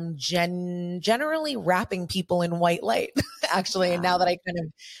meditations. I'm generally wrapping people in white light, actually. And now that I kind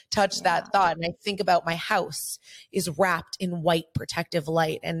of touch that thought, and I think about my house is wrapped in white protective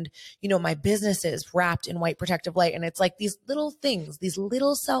light. And, my business is wrapped in white protective light. And it's like these little things, these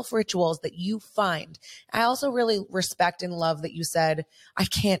little self rituals that you find. I also really respect and love that you said, I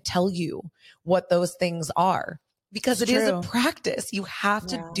can't tell you what those things are. Because it is a practice. You have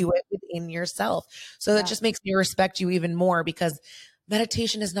to do it within yourself. So that just makes me respect you even more, because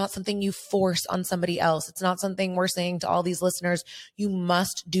meditation is not something you force on somebody else. It's not something we're saying to all these listeners, you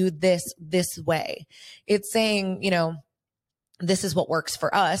must do this way. It's saying, this is what works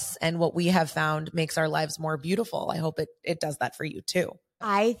for us, and what we have found makes our lives more beautiful. I hope it does that for you too.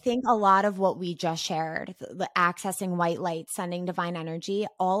 I think a lot of what we just shared, the accessing white light, sending divine energy,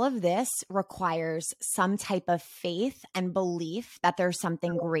 all of this requires some type of faith and belief that there's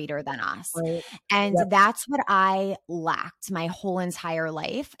something greater than us. Right. And that's what I lacked my whole entire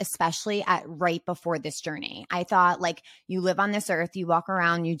life, especially right before this journey. I thought, you live on this earth, you walk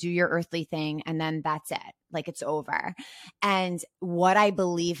around, you do your earthly thing, and then that's it. It's over. And what I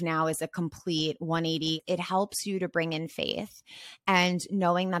believe now is a complete 180. It helps you to bring in faith and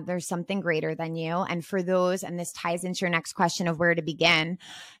knowing that there's something greater than you. And for those, and this ties into your next question of where to begin,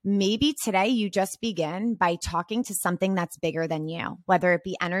 maybe today you just begin by talking to something that's bigger than you, whether it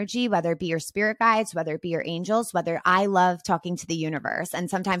be energy, whether it be your spirit guides, whether it be your angels, whether I love talking to the universe. And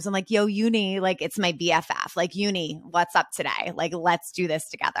sometimes I'm like, yo, Uni, it's my BFF, Uni, what's up today? Let's do this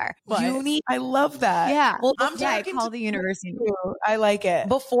together. Uni, I love that. Yeah. Well, I call the universe. I like it.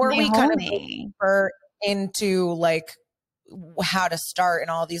 Before we kind of go into how to start and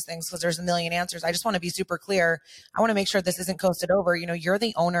all these things, because there's a million answers, I just want to be super clear. I want to make sure this isn't coasted over. You're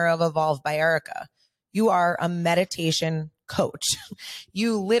the owner of Evolve by Erika. You are a meditation coach.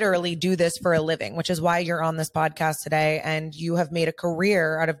 You literally do this for a living, which is why you're on this podcast today. And you have made a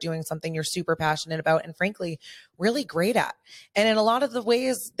career out of doing something you're super passionate about and frankly, really great at. And in a lot of the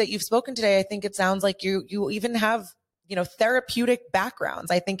ways that you've spoken today, I think it sounds like you even have, therapeutic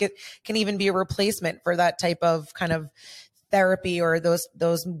backgrounds. I think it can even be a replacement for that type of kind of therapy or those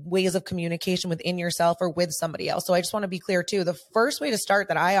ways of communication within yourself or with somebody else. So I just want to be clear too. The first way to start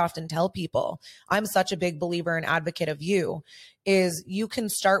that I often tell people, I'm such a big believer and advocate of you, is you can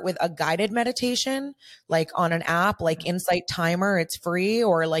start with a guided meditation, on an app like Insight Timer, it's free,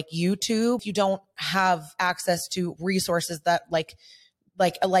 or YouTube. If you don't have access to resources that like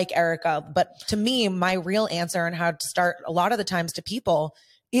Erika, but to me, my real answer on how to start a lot of the times to people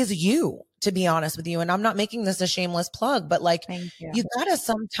is you, to be honest with you. And I'm not making this a shameless plug, but you gotta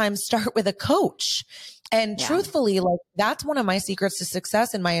sometimes start with a coach. And truthfully, that's one of my secrets to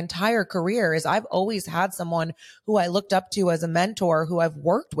success in my entire career is I've always had someone who I looked up to as a mentor who I've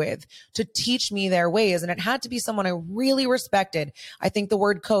worked with to teach me their ways. And it had to be someone I really respected. I think the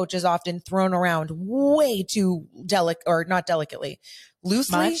word coach is often thrown around way too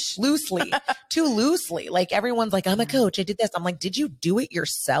loosely, too loosely. Everyone's like, I'm a coach. I did this. I'm like, did you do it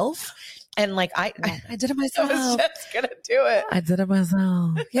yourself? And I did it myself. I was just gonna do it. I did it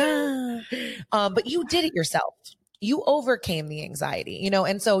myself. Yeah. But you did it yourself. You overcame the anxiety,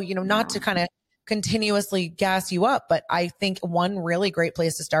 and so, not to kind of continuously gas you up, but I think one really great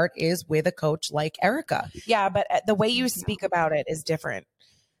place to start is with a coach like Erika. Yeah. But the way you speak about it is different.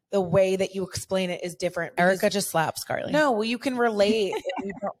 The way that you explain it is different. Erika just slaps Carly. No, well, you can relate.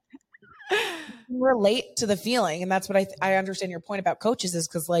 Relate to the feeling. And that's what I understand your point about coaches is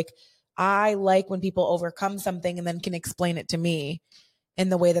because I like when people overcome something and then can explain it to me in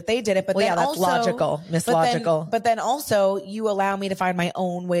the way that they did it. But then that's also, logical, mislogical. But then also you allow me to find my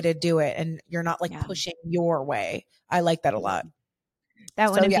own way to do it. And you're not pushing your way. I like that a lot.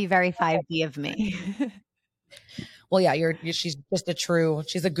 That wouldn't be very 5D of me. Well, yeah, she's just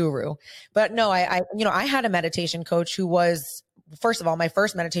she's a guru. But no, I had a meditation coach who was first of all, my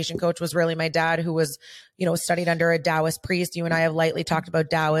first meditation coach was really my dad, who was, studied under a Taoist priest. You and I have lightly talked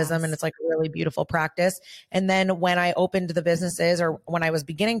about Taoism, and it's like a really beautiful practice. And then when I opened the businesses, or when I was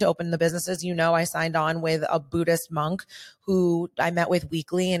beginning to open the businesses, I signed on with a Buddhist monk who I met with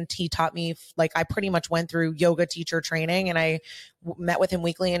weekly, and he taught me, like, I pretty much went through yoga teacher training, and I met with him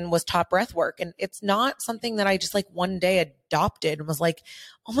weekly and was taught breath work. And it's not something that I just like one day adopted and was like,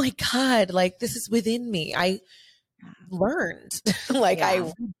 oh my God, like this is within me. I learned I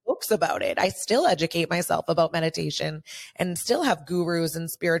read books about it. I still educate myself about meditation and still have gurus and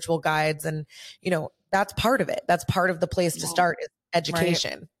spiritual guides. And, that's part of it. That's part of the place to start is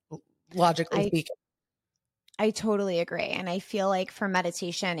education, logically speaking. I totally agree. And I feel like for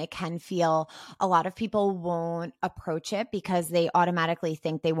meditation, it can feel a lot of people won't approach it because they automatically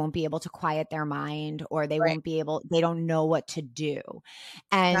think they won't be able to quiet their mind, or they won't be able, they don't know what to do.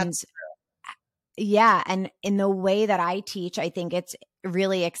 And yeah. And in the way that I teach, I think it's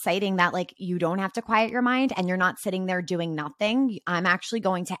really exciting that like you don't have to quiet your mind and you're not sitting there doing nothing. I'm actually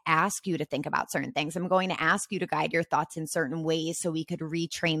going to ask you to think about certain things. I'm going to ask you to guide your thoughts in certain ways so we could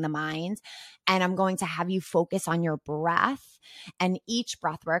retrain the mind. And I'm going to have you focus on your breath. And each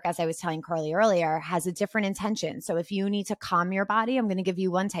breath work, as I was telling Carly earlier, has a different intention. So if you need to calm your body, I'm going to give you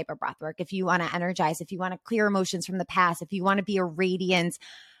one type of breath work. If you want to energize, if you want to clear emotions from the past, if you want to be a radiant,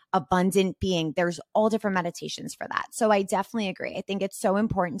 abundant being, there's all different meditations for that. So I definitely agree. I think it's so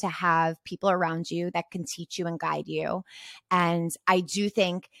important to have people around you that can teach you and guide you. And I do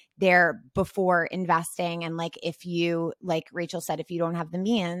think there, before investing, and like if you, like Rachael said, if you don't have the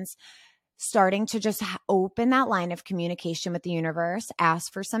means, starting to just open that line of communication with the universe,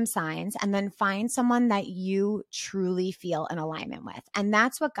 ask for some signs, and then find someone that you truly feel in alignment with. And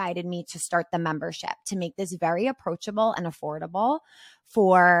that's what guided me to start the membership, to make this very approachable and affordable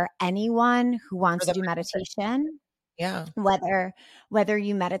for anyone who wants to do meditation. Yeah. Whether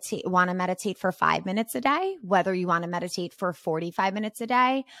you want to meditate for 5 minutes a day, whether you want to meditate for 45 minutes a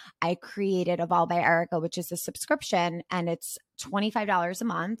day, I created Evolve by Erika, which is a subscription, and it's $25 a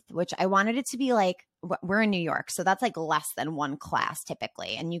month, which I wanted it to be like, we're in New York, so that's like less than one class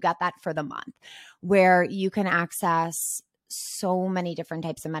typically. And you got that for the month, where you can access so many different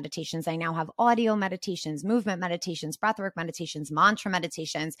types of meditations. I now have audio meditations, movement meditations, breathwork meditations, mantra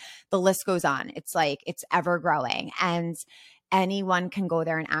meditations. The list goes on. It's like, it's ever growing, and anyone can go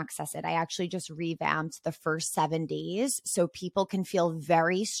there and access it. I actually just revamped the first 7 days so people can feel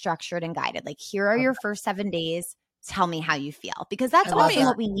very structured and guided. Like, here are your first 7 days. Tell me how you feel, because that's often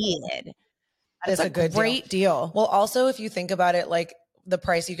what we needed. That's a great deal. Well, also, if you think about it, like the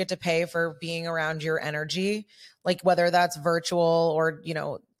price you get to pay for being around your energy, like whether that's virtual or,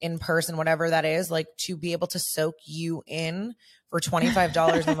 in person, whatever that is, like to be able to soak you in for $25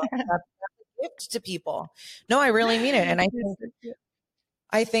 a month, that's a gift to people. No, I really mean it. And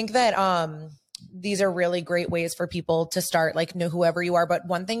I think that, these are really great ways for people to start, like, whoever you are. But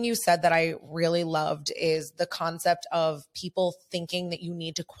one thing you said that I really loved is the concept of people thinking that you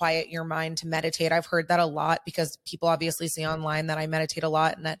need to quiet your mind to meditate. I've heard that a lot because people obviously see online that I meditate a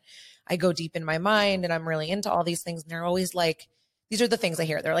lot and that I go deep in my mind and I'm really into all these things. And they're always like, these are the things I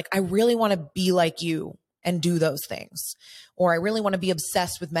hear. They're like, I really want to be like you and do those things. Or I really want to be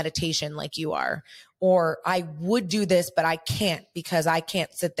obsessed with meditation like you are. Or I would do this, but I can't because I can't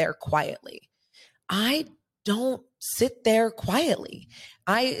sit there quietly. I don't sit there quietly.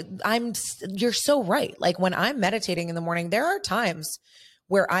 You're so right. Like when I'm meditating in the morning, there are times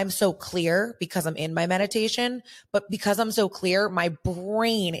where I'm so clear because I'm in my meditation, but because I'm so clear, my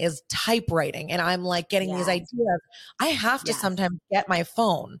brain is typewriting and I'm like getting these ideas. I have to sometimes get my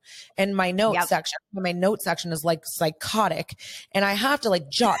phone and my notes section. My note section is like psychotic and I have to like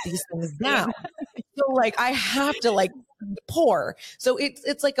jot these things down. So like I have to like pour. So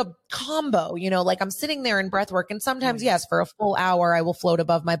it's like a combo, like I'm sitting there in breath work and sometimes, yes, for a full hour, I will float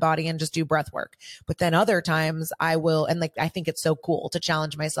above my body and just do breath work. But then other times I will, and like, I think it's so cool to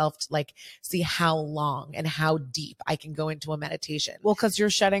challenge myself to like see how long and how deep I can go into a meditation. Well, cause you're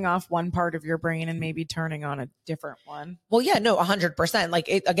shutting off one part of your brain and maybe turning on a different one. Well, yeah, no, 100%. Like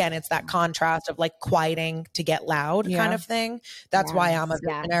again, it's that contrast of like quieting to get loud kind of thing. That's why I'm a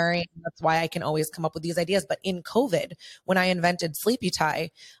visionary. That's why I can always come up with these ideas. But in COVID, when I invented Sleepy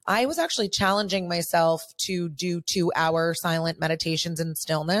Tie, I was actually challenging myself to do 2-hour silent meditations in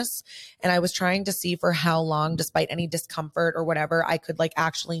stillness. And I was trying to see for how long, despite any discomfort or whatever, I could like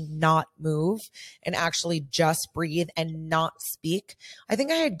actually not move and actually just breathe and not speak. I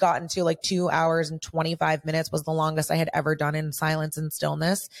think I had gotten to like 2 hours and 25 minutes was the longest I had ever done in silence and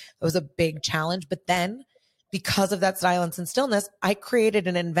stillness. It was a big challenge. But then because of that silence and stillness, I created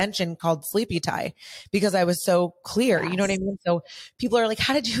an invention called Sleepy Tie because I was so clear. You know what I mean? So people are like,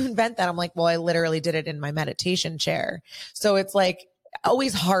 how did you invent that? I'm like, well, I literally did it in my meditation chair. So it's like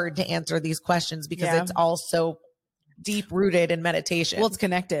always hard to answer these questions because it's all so deep rooted in meditation. Well, it's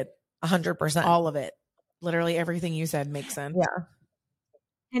connected. 100%. All of it. Literally everything you said makes sense. Yeah.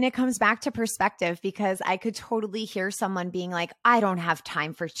 And it comes back to perspective because I could totally hear someone being like, I don't have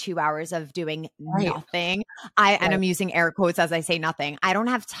time for 2 hours of doing nothing. And I'm using air quotes as I say nothing. I don't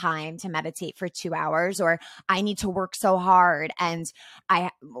have time to meditate for 2 hours, or I need to work so hard and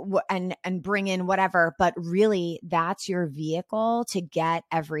bring in whatever. But really, that's your vehicle to get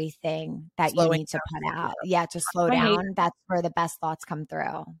everything that you need to put out. Yeah, to slow down. That's where the best thoughts come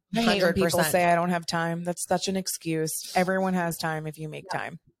through. I hate when people say I don't have time. That's such an excuse. Everyone has time if you make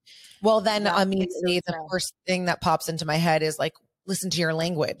time. Well, then immediately the first thing that pops into my head is like, listen to your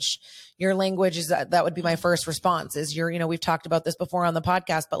language. Your language is that would be my first response is we've talked about this before on the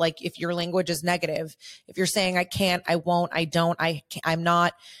podcast, but like if your language is negative, if you're saying I can't, I won't, I don't, I'm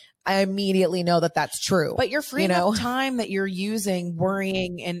not, I immediately know that that's true. But you're freeing up time that you're using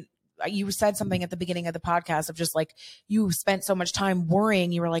worrying. And you said something at the beginning of the podcast of just like, you spent so much time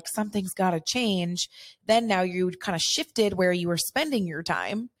worrying. You were like, something's got to change. Then now you kind of shifted where you were spending your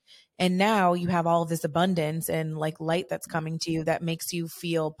time. And now you have all of this abundance and like light that's coming to you that makes you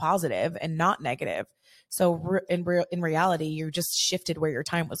feel positive and not negative. So in reality, you just shifted where your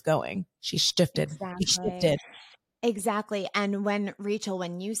time was going. She shifted. Exactly. She shifted. Exactly. And Rachel,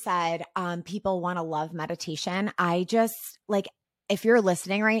 when you said people want to love meditation, I just like, if you're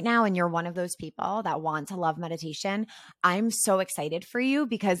listening right now and you're one of those people that want to love meditation, I'm so excited for you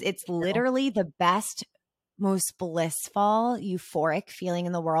because it's literally the best, most blissful, euphoric feeling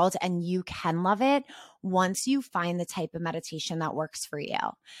in the world. And you can love it once you find the type of meditation that works for you.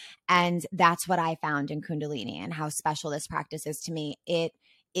 And that's what I found in Kundalini and how special this practice is to me.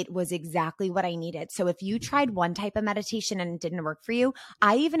 It was exactly what I needed. So if you tried one type of meditation and it didn't work for you,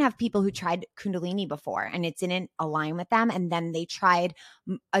 I even have people who tried Kundalini before and it didn't align with them. And then they tried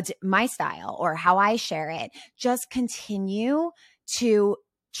my style or how I share it. Just continue to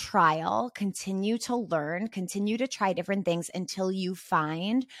continue to learn, continue to try different things until you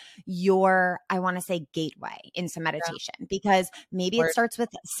find your, I want to say, gateway into meditation. Because maybe it starts with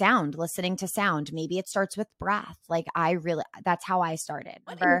sound, listening to sound. Maybe it starts with breath. Like that's how I started.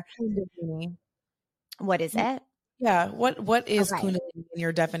 What is it? Yeah. What is Kundalini in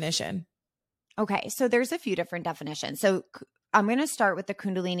your definition? Okay. So there's a few different definitions. So I'm going to start with the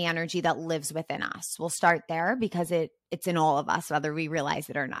Kundalini energy that lives within us. We'll start there because it's in all of us, whether we realize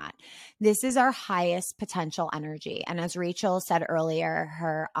it or not. This is our highest potential energy. And as Rachael said earlier,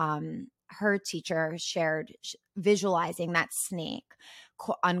 her teacher shared visualizing that snake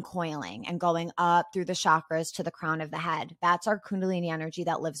uncoiling and going up through the chakras to the crown of the head. That's our Kundalini energy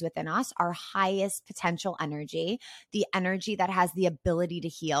that lives within us, our highest potential energy, the energy that has the ability to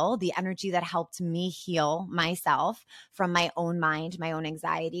heal, the energy that helped me heal myself from my own mind, my own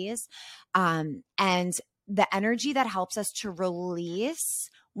anxieties, and the energy that helps us to release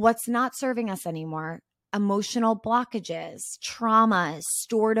what's not serving us anymore, emotional blockages, traumas,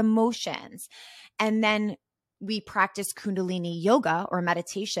 stored emotions. And then we practice Kundalini yoga or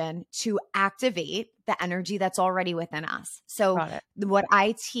meditation to activate the energy that's already within us. So what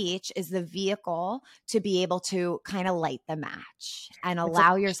I teach is the vehicle to be able to kind of light the match and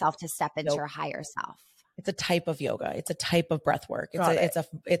allow yourself to step into your higher self. It's a type of yoga. It's a type of breath work.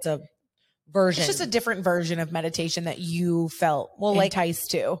 It's a version. It's just a different version of meditation that you felt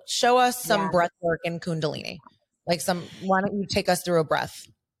enticed to. Show us some breath work in Kundalini. Why don't you take us through a breath?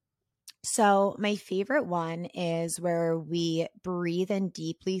 So my favorite one is where we breathe in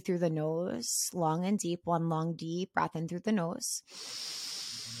deeply through the nose, long and deep, one long deep breath in through the nose,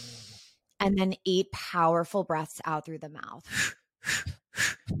 and then 8 powerful breaths out through the mouth.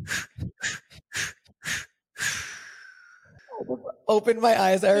 Opened my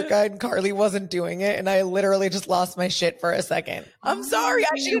eyes, Erika, and Carly wasn't doing it, and I literally just lost my shit for a second. I'm sorry.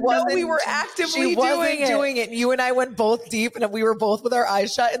 I didn't know we were actively doing it. You and I went both deep, and we were both with our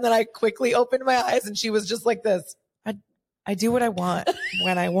eyes shut, and then I quickly opened my eyes, and she was just like this. I do what I want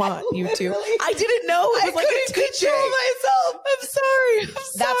when I want you to. I didn't know it was like a teaching. Myself. I'm sorry.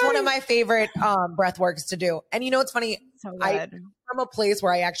 That's one of my favorite breath works to do. And you know what's funny? So good. I'm from a place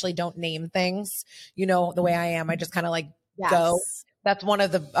where I actually don't name things. The way I am. I just kind of go. That's one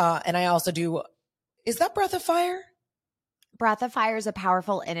of the, and I also do, is that breath of fire? breath of fire is a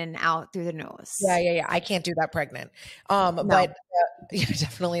powerful in and out through the nose. Yeah. I can't do that pregnant. No. But yeah,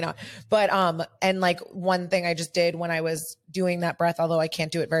 definitely not. But, and like one thing I just did when I was doing that breath, although I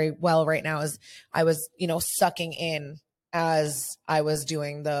can't do it very well right now, is I was, sucking in as I was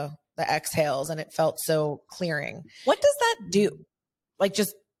doing the exhales, and it felt so clearing. What does that do? Like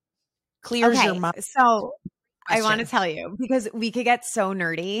just clears your mind. So I want to tell you because we could get so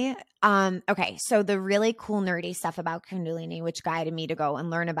nerdy. Okay. So the really cool nerdy stuff about Kundalini, which guided me to go and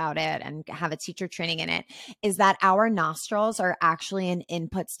learn about it and have a teacher training in it, is that our nostrils are actually an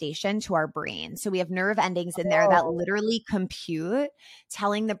input station to our brain. So we have nerve endings in there that literally compute,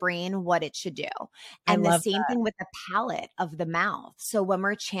 telling the brain what it should do. And the same thing with the palate of the mouth. So when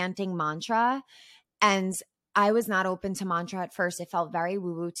we're chanting mantra, and I was not open to mantra at first. It felt very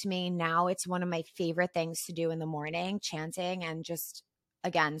woo-woo to me. Now it's one of my favorite things to do in the morning, chanting, and just,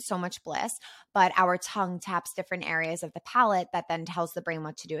 again, so much bliss. But our tongue taps different areas of the palate that then tells the brain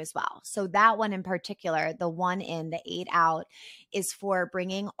what to do as well. So that one in particular, the 1 in, the 8 out, is for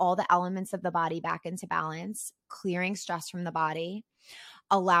bringing all the elements of the body back into balance, clearing stress from the body,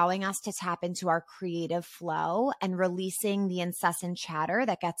 allowing us to tap into our creative flow, and releasing the incessant chatter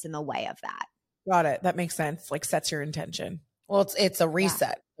that gets in the way of that. Got it. That makes sense. Like sets your intention. Well, it's a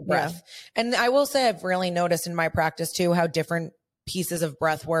reset breath. Yeah. And I will say I've really noticed in my practice too, how different pieces of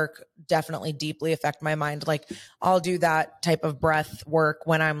breath work definitely deeply affect my mind. Like I'll do that type of breath work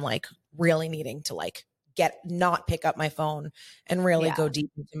when I'm like really needing to like not pick up my phone and really go deep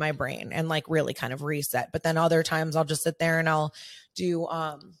into my brain and like really kind of reset. But then other times I'll just sit there and I'll do,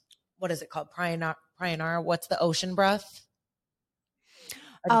 what is it called? Pranayama. What's the ocean breath?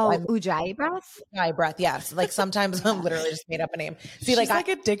 Ujjayi breath? Ujjayi breath, yes. Like sometimes I'm literally just made up a name. See, she's like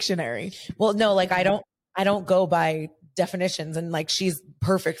a dictionary. Well, no, like I don't go by definitions, and like she's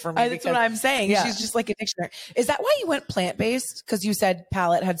perfect for me. That's what I'm saying. Yeah. She's just like a dictionary. Is that why you went plant-based? Because you said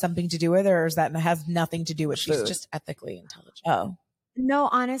palate had something to do with it, or is that has nothing to do with she's food? Just ethically intelligent. Oh. No,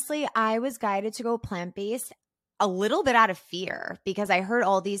 honestly, I was guided to go plant-based a little bit out of fear because I heard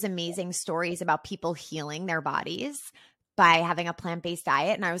all these amazing stories about people healing their bodies by having a plant-based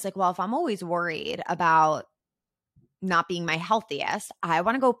diet. And I was like, well, if I'm always worried about not being my healthiest, I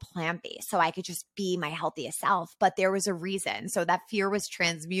want to go plant-based so I could just be my healthiest self. But there was a reason. So that fear was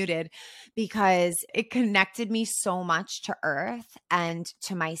transmuted because it connected me so much to earth and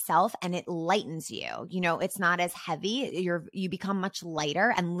to myself, and it lightens you. It's not as heavy. You become much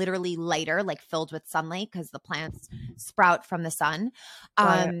lighter, and literally lighter, like filled with sunlight because the plants sprout from the sun.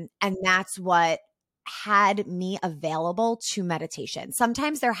 And that's what had me available to meditation.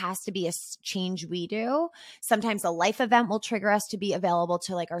 Sometimes there has to be a change we do. Sometimes a life event will trigger us to be available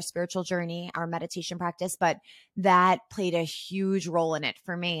to like our spiritual journey, our meditation practice, but that played a huge role in it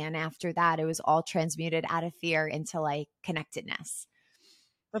for me. And after that, it was all transmuted out of fear into like connectedness.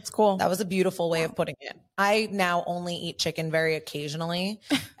 That's cool. That was a beautiful way of putting it. I now only eat chicken very occasionally.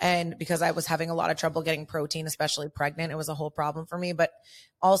 And because I was having a lot of trouble getting protein, especially pregnant, it was a whole problem for me. But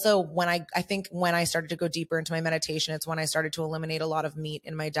also when I think when I started to go deeper into my meditation, it's when I started to eliminate a lot of meat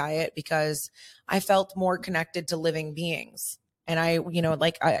in my diet because I felt more connected to living beings. And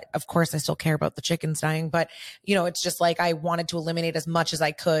of course I still care about the chickens dying, but it's just like I wanted to eliminate as much as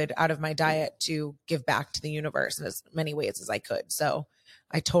I could out of my diet to give back to the universe in as many ways as I could. So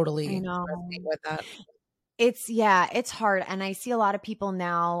I totally resonate with that. It's hard. And I see a lot of people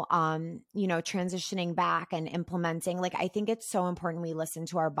now, transitioning back and implementing. Like, I think it's so important we listen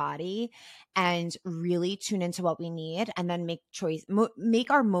to our body and really tune into what we need and then make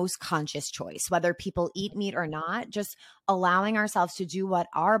our most conscious choice, whether people eat meat or not, just allowing ourselves to do what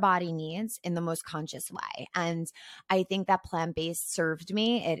our body needs in the most conscious way. And I think that plant-based served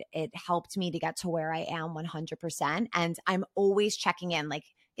me. It helped me to get to where I am 100%. And I'm always checking in, like,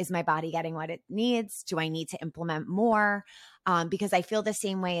 is my body getting what it needs? Do I need to implement more? Because I feel the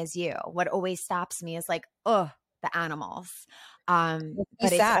same way as you. What always stops me is like, the animals. But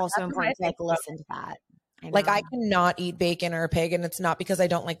it's also important to like listen to that. Like I cannot eat bacon or a pig, and it's not because I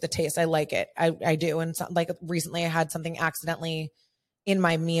don't like the taste. I like it. I do. And like recently I had something accidentally in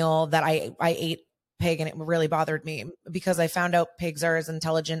my meal that I ate pig, and it really bothered me because I found out pigs are as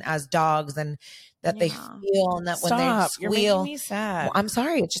intelligent as dogs and that they feel, and that when they squeal, you're making me sad. Well, I'm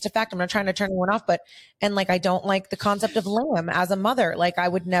sorry. It's just a fact. I'm not trying to turn anyone off, and like, I don't like the concept of lamb as a mother. Like I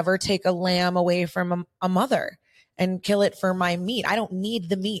would never take a lamb away from a mother and kill it for my meat. I don't need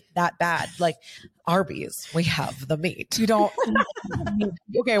the meat that bad. Like Arby's, we have the meat. You don't.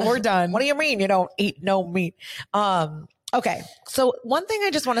 Okay, we're done. What do you mean you don't eat no meat? Okay. So one thing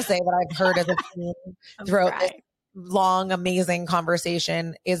I just want to say that I've heard as a theme throughout this long, amazing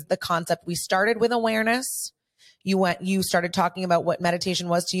conversation is the concept. We started with awareness. You started talking about what meditation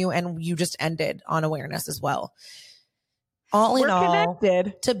was to you, and you just ended on awareness as well. All in all,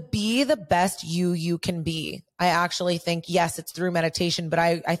 connected. To be the best you can be, I actually think, yes, it's through meditation, but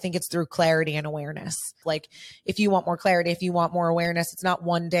I think it's through clarity and awareness. Like if you want more clarity, if you want more awareness, it's not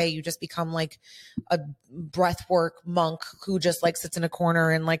one day you just become like a breathwork monk who just like sits in a corner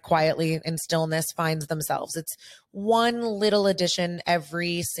and like quietly in stillness finds themselves. It's one little addition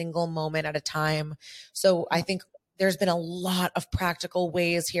every single moment at a time. So I think there's been a lot of practical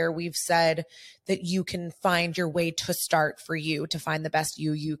ways here. We've said that you can find your way to start for you to find the best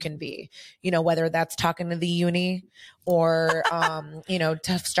you can be, whether that's talking to the uni or,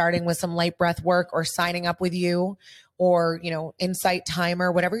 starting with some light breath work or signing up with you or, insight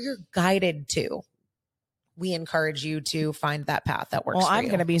timer, whatever you're guided to. We encourage you to find that path that works. Well, for I'm you.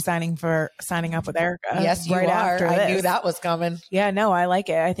 going to be signing up with Erika. Yes, you right are. after I this. knew that was coming. Yeah, no, I like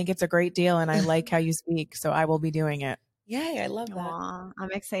it. I think it's a great deal and I like how you speak. So I will be doing it. Yay, I love that. Aw,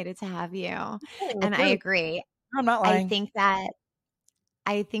 I'm excited to have you. Oh, And I agree. I'm not lying.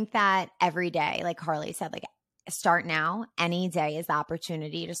 I think that every day, like Carly said, like start now. Any day is the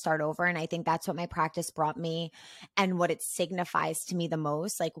opportunity to start over. And I think that's what my practice brought me and what it signifies to me the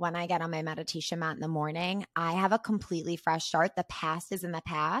most. Like when I get on my meditation mat in the morning, I have a completely fresh start. The past is in the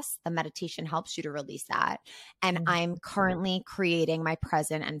past. The meditation helps you to release that. And I'm currently creating my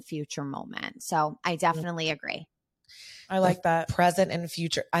present and future moment. So I definitely agree. I like that. Present and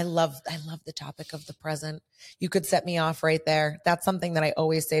future. I love the topic of the present. You could set me off right there. That's something that I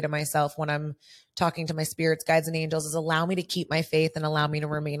always say to myself when I'm talking to my spirits, guides, and angels is allow me to keep my faith and allow me to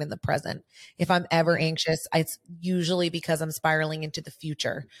remain in the present. If I'm ever anxious, it's usually because I'm spiraling into the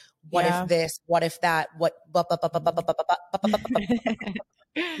future. What if this? What if that? What?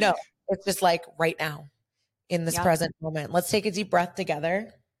 No, it's just like right now in this present moment. Let's take a deep breath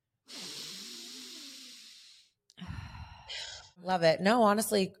together. Love it. No,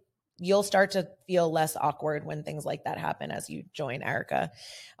 honestly, you'll start to feel less awkward when things like that happen as you join Erika.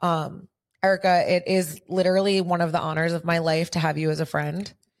 Erika, it is literally one of the honors of my life to have you as a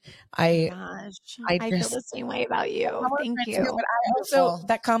friend. I feel the same way about you. Thank you. But I also,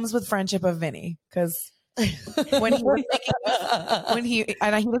 that comes with friendship of Vinny because when he was making he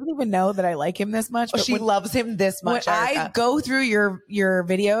doesn't even know that I like him this much. But she loves him this much. When I go through your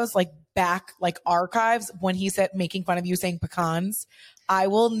videos, like back like archives, when he said making fun of you saying pecans, I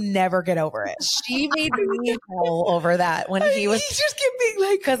will never get over it. She made me howl over that when he just kept being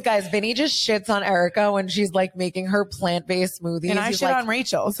like, because guys, Vinny just shits on Erika when she's like making her plant-based smoothies. And I shit on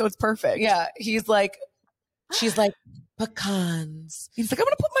Rachael, so it's perfect. Yeah, she's like pecans. He's like, I'm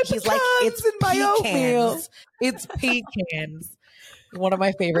gonna put my pecans it's in my oatmeal. It's pecans. One of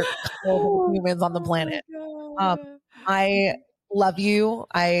my favorite humans on the planet. I love you.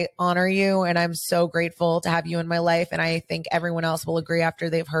 I honor you. And I'm so grateful to have you in my life. And I think everyone else will agree after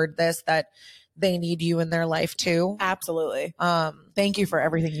they've heard this that they need you in their life too. Absolutely. Thank you for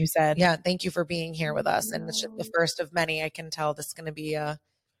everything you said. Yeah. Thank you for being here with us. And it's the first of many. I can tell this is going to be an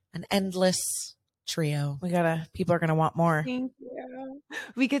endless trio. People are going to want more. Thank you.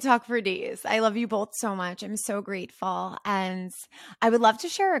 We could talk for days. I love you both so much. I'm so grateful. And I would love to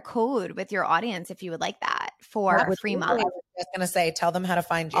share a code with your audience if you would like that for a free month. I was just going to say, tell them how to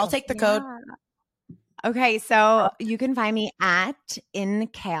find you. I'll take the code. Okay, so you can find me at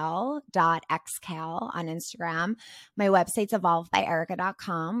incal.xcal on Instagram. My website's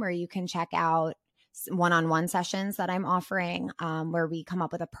evolvebyerika.com, where you can check out one-on-one sessions that I'm offering, where we come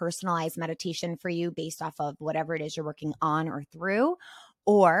up with a personalized meditation for you based off of whatever it is you're working on or through.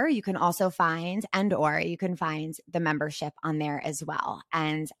 Or you can also find the membership on there as well.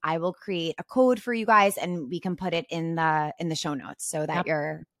 And I will create a code for you guys, and we can put it in the show notes so that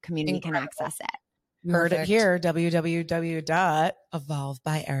your community can access it. You heard it here,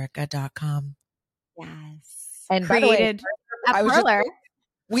 www.evolvebyerika.com. Yes. And created a parlor.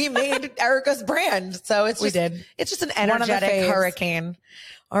 We made Erika's brand. So it's just an energetic hurricane.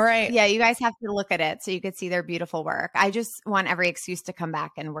 All right. Yeah, you guys have to look at it so you could see their beautiful work. I just want every excuse to come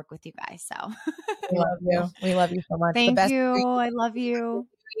back and work with you guys. So we love you. We love you so much. Thank you. I love you.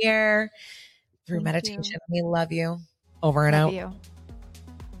 Here through meditation. We love you. Over and out. You.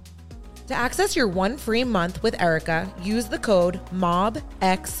 To access your 1 free month with Erika, use the code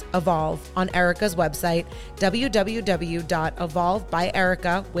MOBXEVOLVE on Erika's website,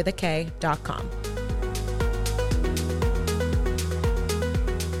 www.evolvebyerika.com.